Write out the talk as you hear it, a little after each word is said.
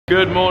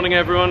Good morning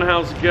everyone,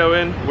 how's it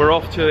going? We're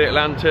off to the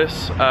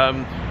Atlantis.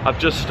 I've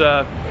just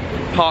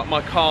parked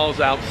my cars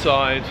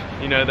outside.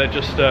 You know, they're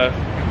just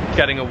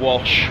getting a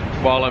wash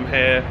while I'm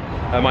here.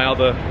 My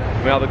other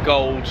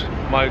gold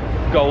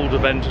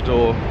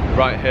Aventador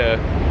right here.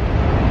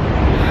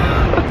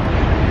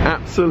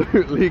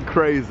 Absolutely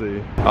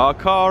crazy. Our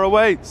car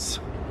awaits.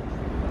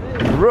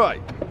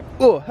 Right.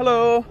 Oh,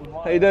 hello.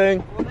 How you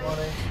doing?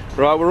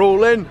 Right, we're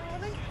all in.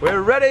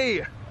 We're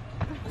ready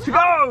to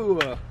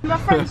go. My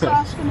friends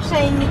asked him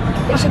saying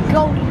it's a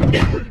golden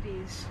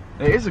Mercedes.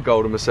 It is a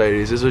golden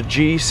Mercedes. It's a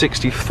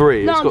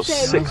G63. No, it's got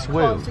 6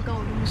 wheels. It's a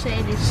golden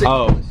Mercedes.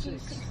 Oh.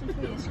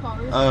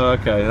 G63 Oh,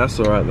 okay, that's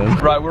all right then.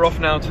 Right, we're off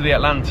now to the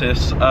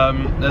Atlantis.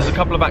 There's a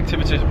couple of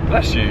activities.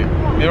 Bless you.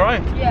 You all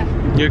right?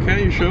 Yeah. You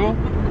okay? You sure?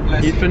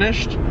 You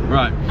finished?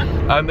 Right.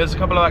 There's a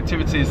couple of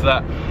activities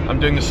that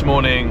I'm doing this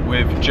morning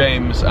with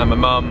James and my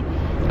mum,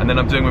 and then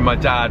I'm doing with my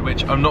dad,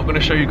 which I'm not going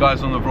to show you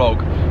guys on the vlog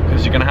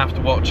because you're going to have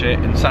to watch it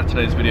in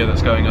Saturday's video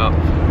that's going up.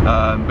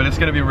 But it's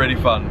going to be really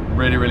fun,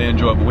 really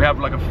enjoyable. We have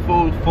like a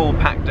full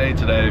packed day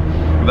today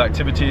with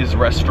activities,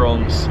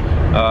 restaurants.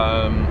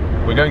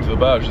 We're going to the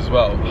Burj as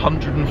well,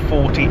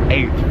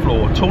 148th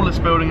floor,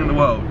 tallest building in the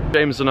world.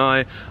 James and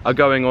I are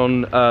going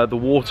on the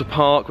water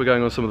park. We're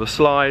going on some of the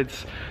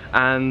slides,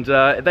 and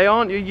they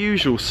aren't your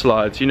usual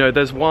slides. You know,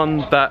 there's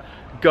one that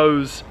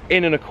goes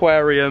in an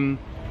aquarium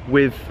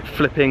with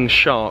flipping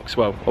sharks.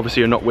 Well,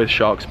 obviously you're not with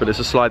sharks, but it's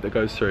a slide that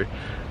goes through,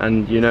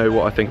 and you know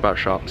what I think about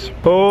sharks.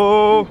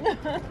 Oh,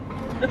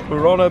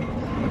 we're on a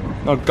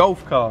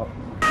golf cart.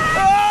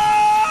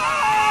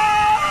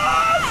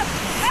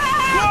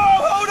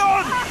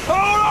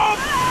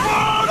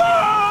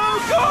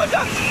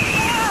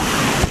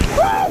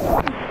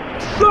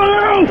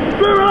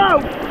 Move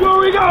out! Where are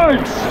we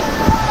going?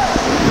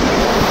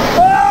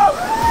 Oh!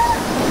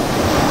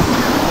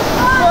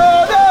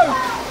 Oh no!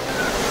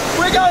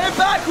 We're going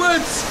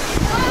backwards!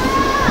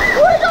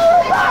 We're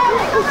going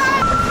backwards!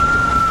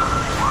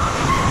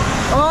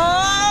 Oh!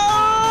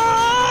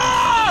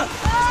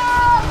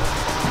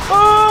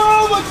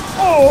 Oh my!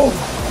 Oh!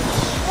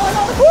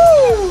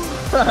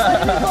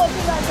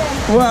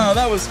 Wow,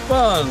 that was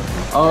fun!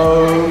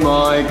 Oh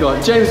my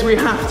god, James, we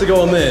have to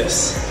go on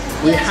this.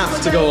 We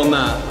have to go on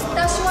that.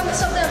 That's the one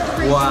that's up there with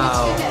the roof.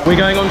 Wow. We're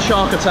going on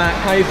Shark Attack.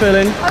 How are you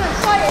feeling? I'm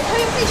excited.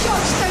 Hopefully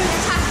sharks don't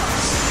attack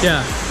us.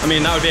 Yeah, I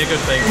mean, that would be a good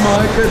thing.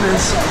 My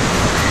goodness.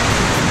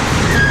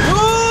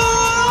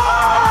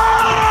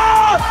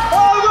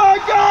 Oh my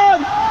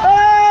god!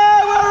 Hey,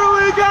 where are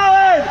we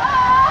going?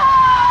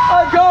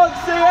 I can't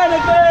see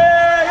anything!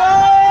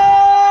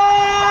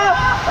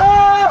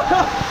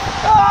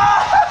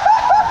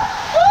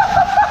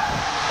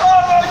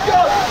 Oh my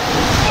god! Oh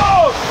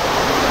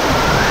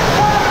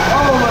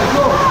my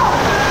god!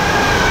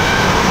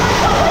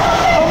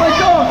 Oh my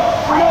god!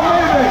 We're not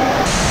moving!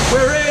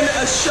 We're in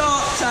a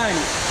shark tank!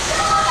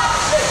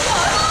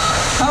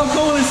 How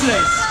cool is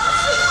this?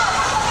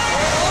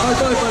 High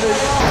five, buddy!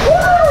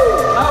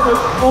 That was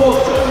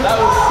awesome! That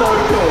was so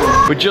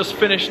cool! We just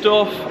finished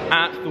off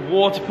at the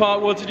water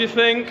park. What did you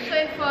think?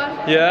 So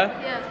fun. Yeah?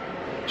 Yeah.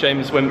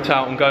 James wimped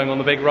out on going on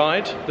the big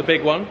ride. The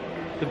big one.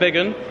 The big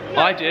one.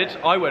 I did.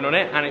 I went on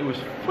it and it was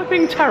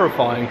flipping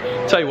terrifying.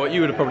 Tell you what,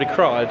 you would have probably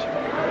cried.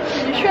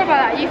 You sure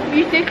about that?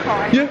 You did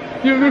cry. Yeah,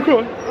 you did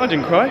cry. I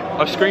didn't cry.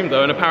 I screamed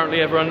though, and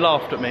apparently everyone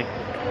laughed at me.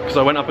 Because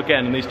I went up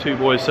again and these two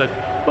boys said,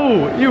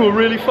 "Oh, you were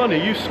really funny.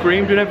 You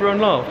screamed and everyone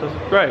laughed." I was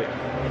like, great.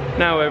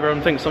 Now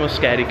everyone thinks I'm a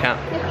scaredy cat.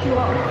 Yes, you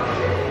are.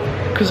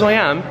 Because I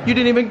am. You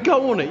didn't even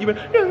go on it. You went,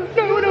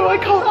 no, I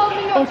can't.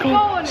 I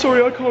can't.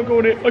 Sorry, I can't go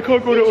on it. I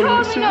can't go on it. You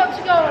told me not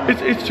to go on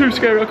it. It's too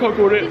scary. I can't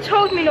go on it. You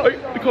told me not to go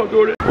on it. I can't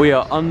go on it. We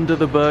are under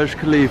the Burj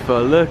Khalifa.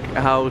 Look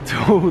how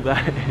tall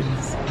that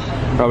is.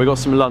 Right, we got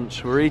some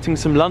lunch. We're eating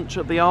some lunch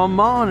at the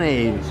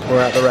Armani. We're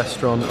at the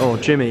restaurant. Oh,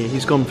 Jimmy,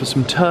 he's gone for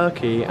some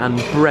turkey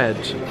and bread.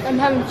 I'm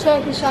having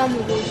turkey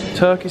sandwiches.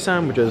 Turkey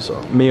sandwiches.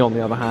 Me, on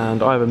the other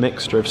hand, I have a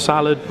mixture of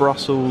salad,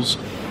 Brussels,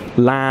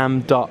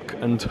 lamb, duck,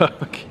 and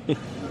turkey.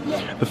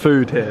 The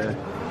food here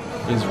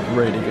is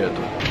really good.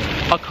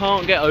 I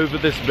can't get over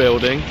this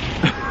building.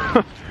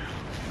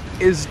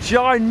 It's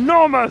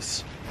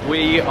ginormous!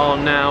 We are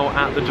now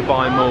at the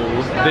Dubai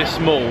Mall. This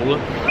mall,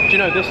 do you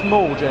know this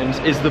mall, James,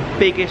 is the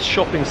biggest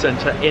shopping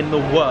centre in the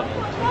world.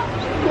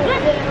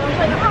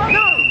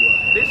 No!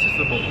 This is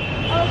the mall.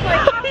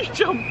 You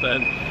jumped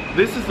then.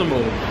 This is the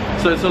mall.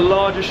 So it's the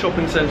largest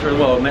shopping centre in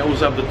the world, and they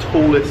also have the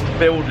tallest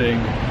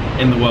building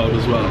in the world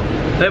as well.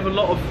 They have a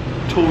lot of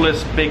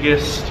tallest,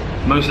 biggest,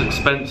 most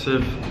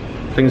expensive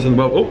things in the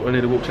world. Oh, I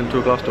nearly walked into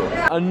a glass door.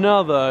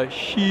 Another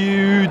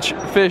huge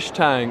fish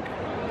tank.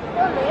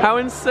 How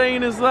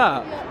insane is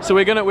that? So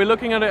we're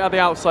looking at it at the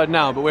outside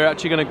now, but we're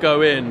actually gonna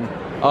go in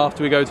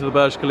after we go to the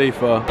Burj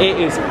Khalifa. It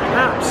is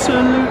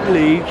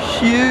absolutely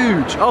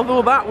huge. I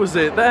thought that was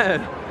it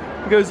there.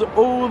 It goes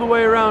all the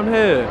way around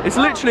here. It's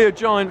literally a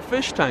giant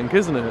fish tank,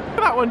 isn't it? Look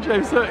at that one,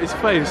 James, look at his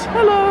face.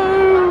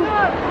 Hello!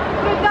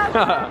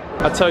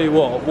 I tell you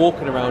what,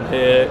 walking around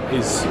here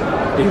is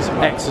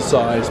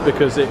exercise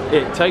because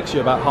it takes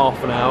you about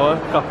half an hour,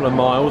 a couple of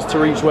miles to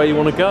reach where you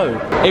want to go.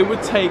 It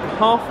would take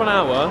half an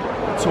hour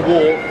to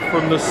walk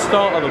from the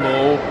start of the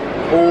mall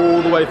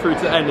all the way through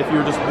to the end if you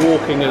were just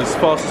walking as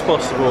fast as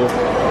possible.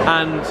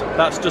 And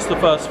that's just the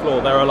first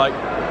floor. There are like,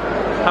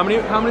 how many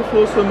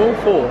floors to the mall?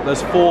 4.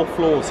 There's 4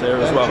 floors here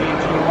as well,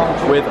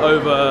 with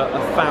over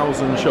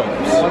 1,000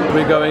 shops.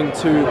 We're going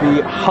to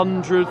the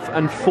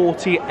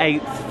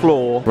 148th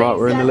floor. Right,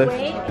 we're in the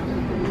lift.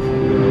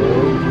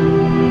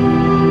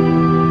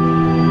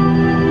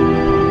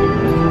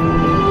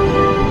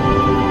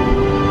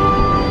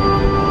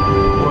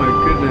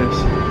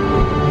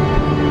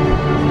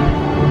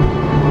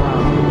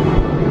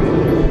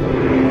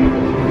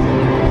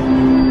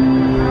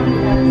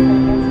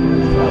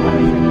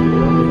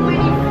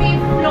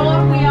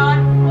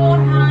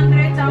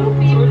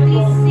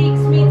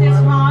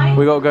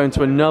 We got to go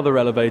into another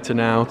elevator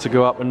now to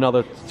go up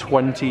another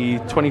 20,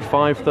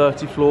 25,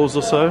 30 floors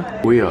or so.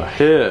 We are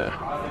here.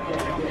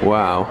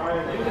 Wow.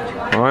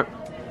 Alright,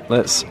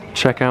 let's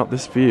check out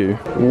this view.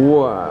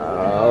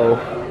 Wow.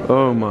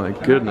 Oh my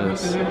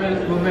goodness.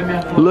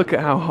 Look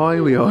at how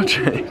high we are,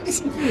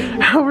 James.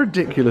 How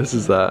ridiculous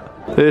is that?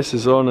 This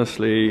is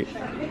honestly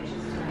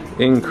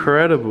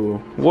incredible.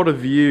 What a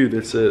view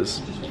this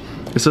is.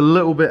 It's a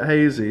little bit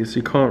hazy, so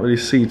you can't really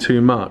see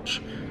too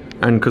much.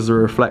 And because of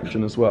the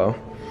reflection as well.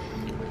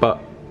 But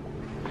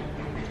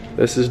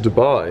this is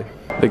Dubai.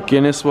 The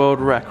Guinness World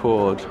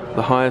Record.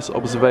 The highest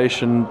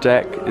observation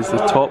deck is the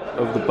top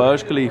of the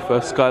Burj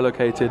Khalifa, sky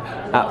located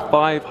at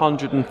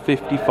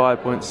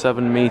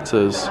 555.7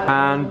 meters.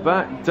 And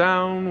back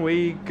down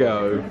we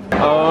go.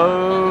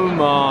 Oh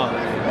my.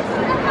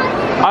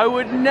 I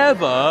would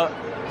never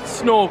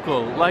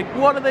snorkel. Like,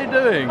 what are they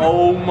doing?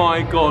 Oh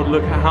my god,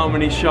 look at how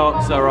many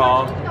sharks there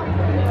are.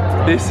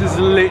 This is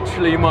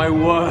literally my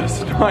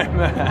worst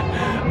nightmare.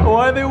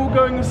 Why are they all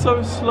going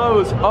so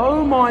slow?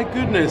 Oh my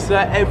goodness,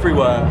 they're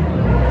everywhere.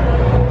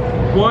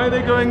 Why are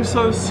they going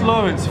so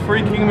slow? It's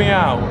freaking me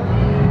out.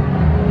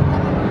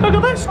 Look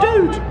at this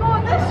dude. Oh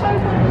my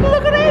God,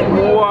 look at him.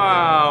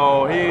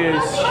 Wow, he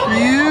is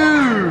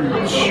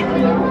huge.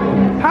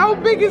 How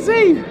big is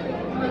he?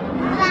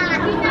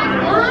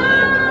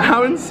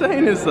 How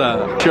insane is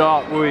that?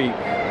 Shark Week.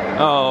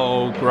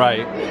 Oh,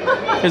 great.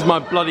 It's my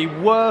bloody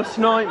worst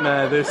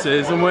nightmare, this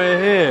is, and we're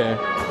here.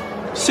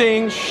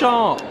 Seeing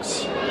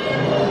sharks.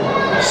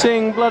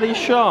 Seeing bloody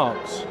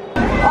sharks.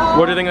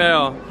 What do you think they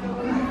are?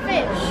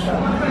 Fish.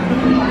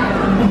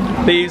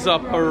 These are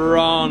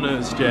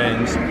piranhas,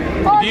 James.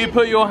 If you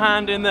put your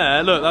hand in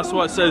there, look, that's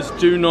what it says,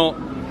 do not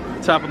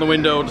tap on the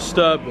window or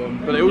disturb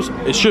them. But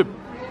it should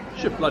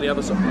bloody have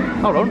a...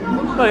 Hold on.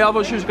 Bloody, I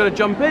thought she was going to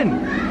jump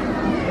in.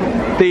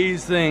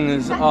 These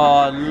things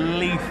are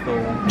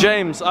lethal.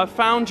 James, I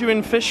found you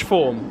in fish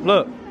form.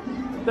 Look,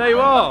 there you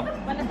are.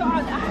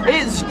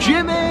 It's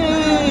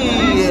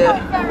Jimmy!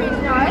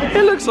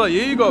 It looks like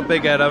you got a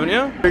big head, haven't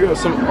you? We got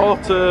some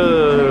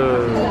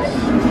otters.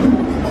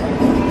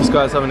 This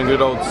guy's having a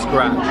good old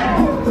scratch.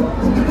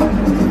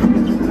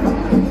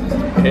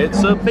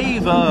 It's a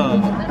beaver.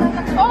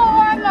 Oh,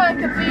 I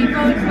like a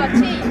beaver with my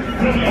teeth.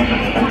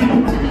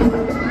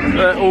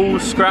 They're all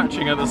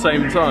scratching at the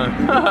same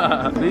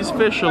time. These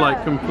fish are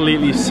like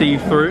completely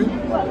see-through.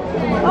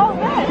 Oh,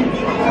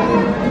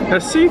 yeah. They're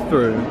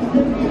see-through.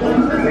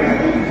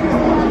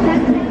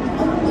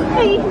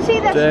 Hey, you can see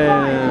that.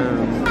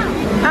 Damn.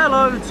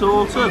 Hello,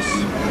 tortoise.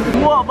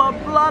 What the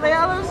bloody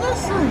hell is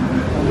this thing?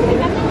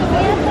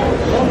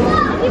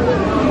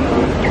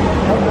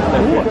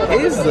 What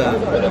is that?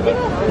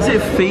 Is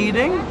it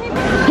feeding?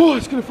 Oh,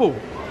 it's gonna fall.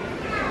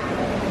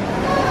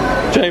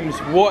 James,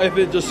 what if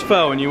it just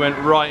fell and you went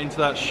right into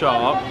that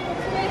shark? Do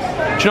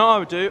you know what I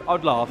would do?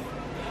 I'd laugh.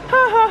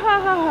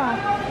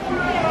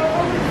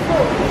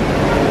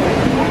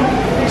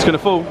 It's gonna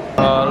fall.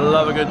 Oh, I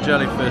love a good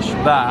jellyfish.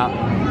 That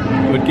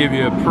would give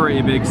you a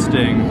pretty big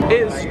sting.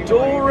 It's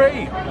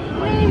Dory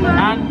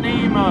and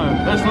Nemo.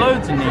 There's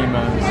loads of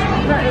Nemos.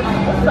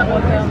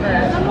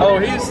 Oh,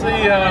 he's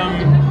the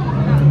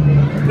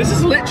this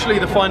is literally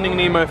the Finding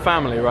Nemo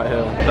family right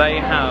here. They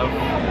have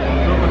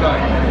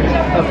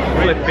a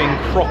flipping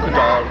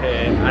crocodile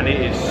here, and it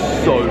is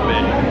so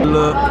big.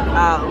 Look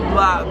at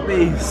that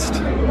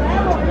beast.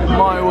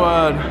 My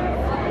word.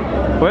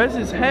 Where's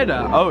his head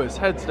at? Oh, his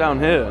head's down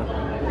here.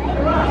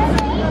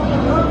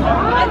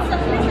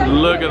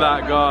 Look at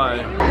that guy.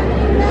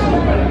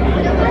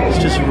 It's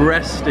just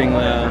resting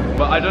there.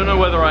 But I don't know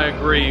whether I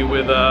agree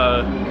with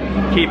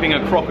keeping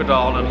a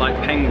crocodile and like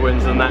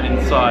penguins and that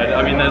inside.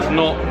 I mean, there's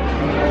not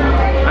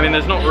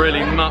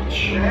really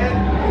much.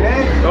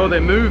 Oh,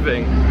 they're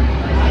moving.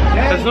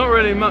 There's not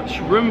really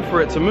much room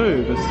for it to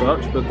move as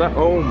such, but that,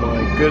 oh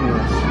my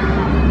goodness.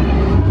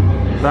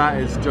 That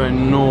is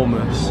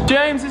ginormous.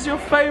 James, is your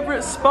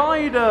favourite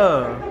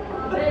spider?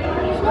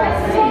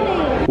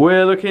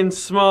 We're looking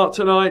smart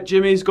tonight.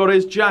 Jimmy's got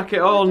his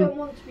jacket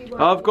on.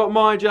 I've got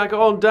my jacket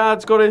on.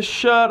 Dad's got his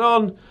shirt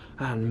on.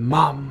 And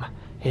Mum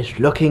is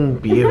looking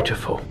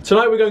beautiful.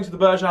 Tonight we're going to the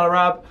Burj Al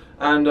Arab.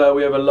 and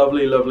we have a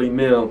lovely, lovely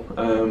meal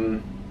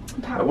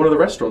at one of the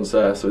restaurants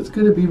there. So it's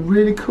going to be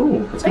really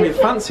cool. It's going to be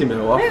a fancy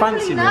meal. Our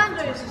fancy meal.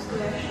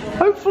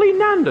 Hopefully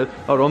Nando.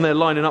 Oh, on there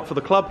lining up for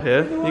the club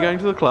here. You going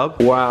to the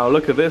club? Wow,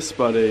 look at this,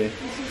 buddy.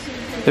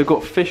 They've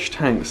got fish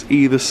tanks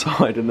either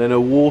side and then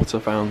a water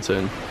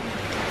fountain.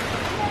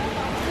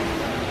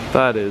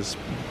 That is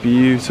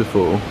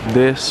beautiful.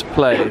 This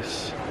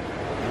place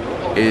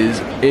is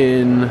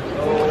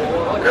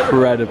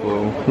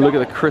incredible. Look at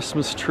the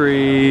Christmas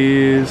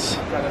trees.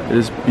 It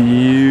is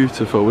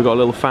beautiful. We've got a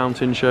little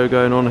fountain show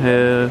going on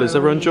here. Is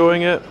everyone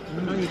enjoying it?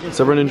 Is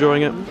everyone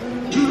enjoying it?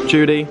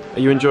 Judy, are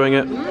you enjoying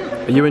it?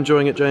 Are you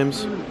enjoying it,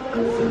 James?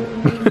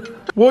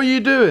 What are you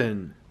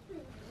doing?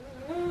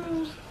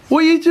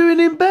 What are you doing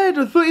in bed?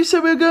 I thought you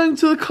said we were going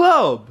to the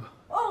club.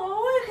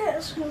 Oh, we're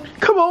at school.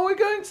 Come on, we're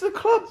going to the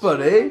club,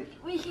 buddy.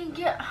 We can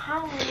get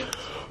hammered.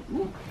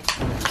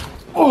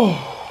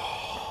 Oh.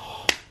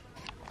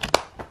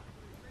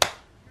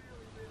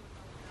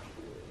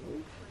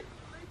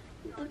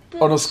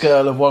 On a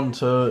scale of 1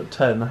 to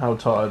 10, how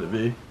tired are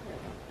you?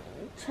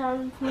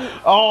 10.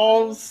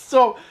 Oh,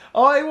 stop.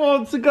 I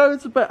want to go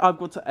to bed. I've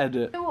got to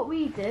edit. You know what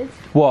we did?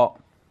 What?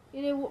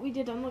 You know what we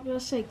did? I'm not going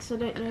to say because I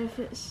don't know if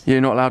it's... You're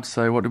not allowed to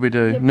say. What did we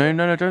do? Yeah,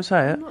 no, don't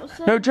say it.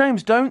 No,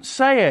 James, don't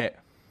say it.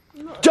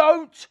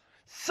 Don't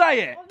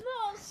say it. I'm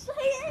not saying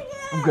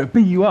it. I'm going to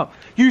beat you up.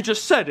 You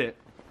just said it.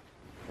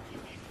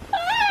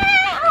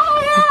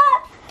 I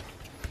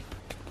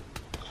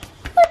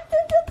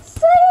didn't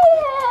say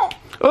it.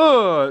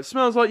 Oh, it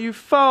smells like you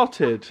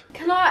farted.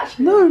 Can I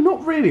actually? No,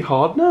 not really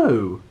hard,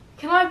 no.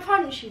 Can I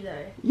punch you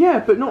though? Yeah,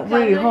 but not Okay,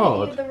 really I'm gonna hit you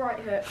hard. with the right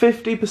hook.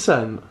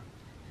 50%.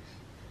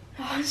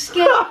 Oh, I'm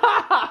scared.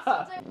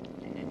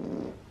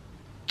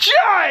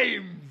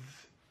 James!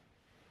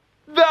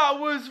 That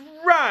was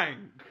rank!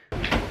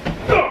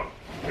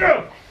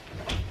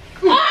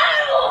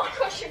 Oh,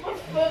 crushing my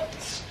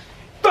foot.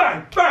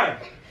 Bang, bang,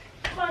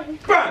 Bang.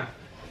 bang!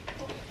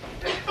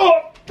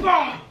 Oh,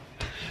 ah!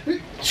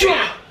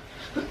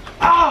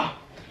 Ah!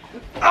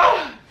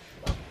 Ah!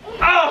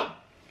 Ah!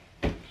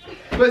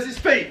 Where's his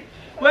feet?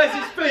 Where's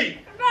his feet?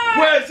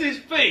 Where's his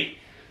feet?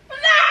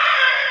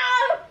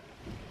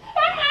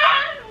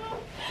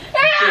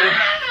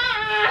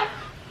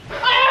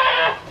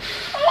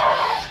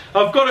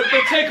 I've got it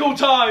for tickle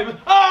time!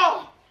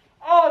 Oh!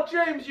 Oh,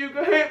 James, you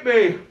can hit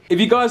me! If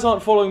you guys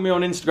aren't following me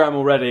on Instagram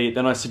already,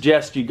 then I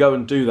suggest you go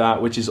and do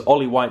that, which is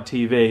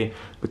OliWhiteTV,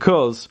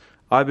 because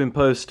I've been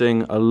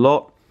posting a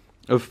lot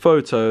of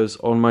photos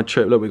on my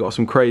trip. Look, we got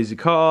some crazy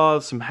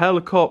cars, some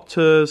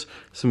helicopters,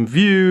 some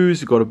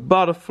views, we've got a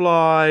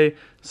butterfly.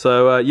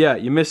 So, yeah,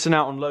 you're missing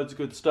out on loads of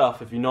good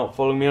stuff if you're not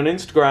following me on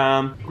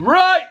Instagram.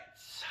 Right!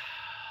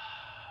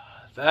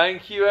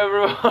 Thank you,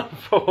 everyone,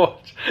 for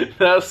watching.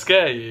 That'll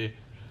scare you.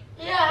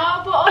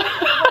 Yeah, but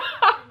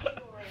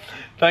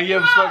Thank you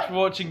ever so much for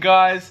watching,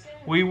 guys.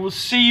 We will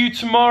see you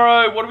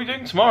tomorrow. What are we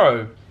doing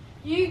tomorrow?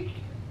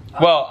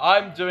 Well,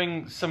 I'm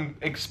doing some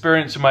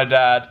experience with my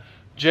dad.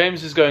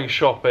 James is going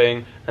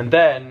shopping, and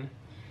then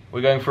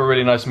we're going for a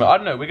really nice meal. I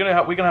don't know. We're gonna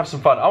have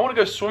some fun. I want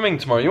to go swimming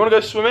tomorrow. You want to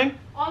go swimming?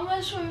 I'm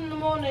going to swim in the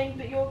morning,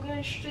 but you're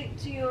going straight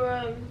to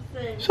your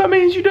thing. So that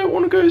means you don't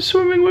want to go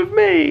swimming with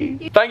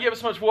me. Thank you ever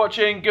so much for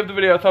watching. Give the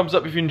video a thumbs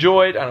up if you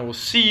enjoyed, and I will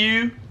see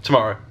you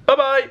tomorrow. Bye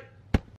bye.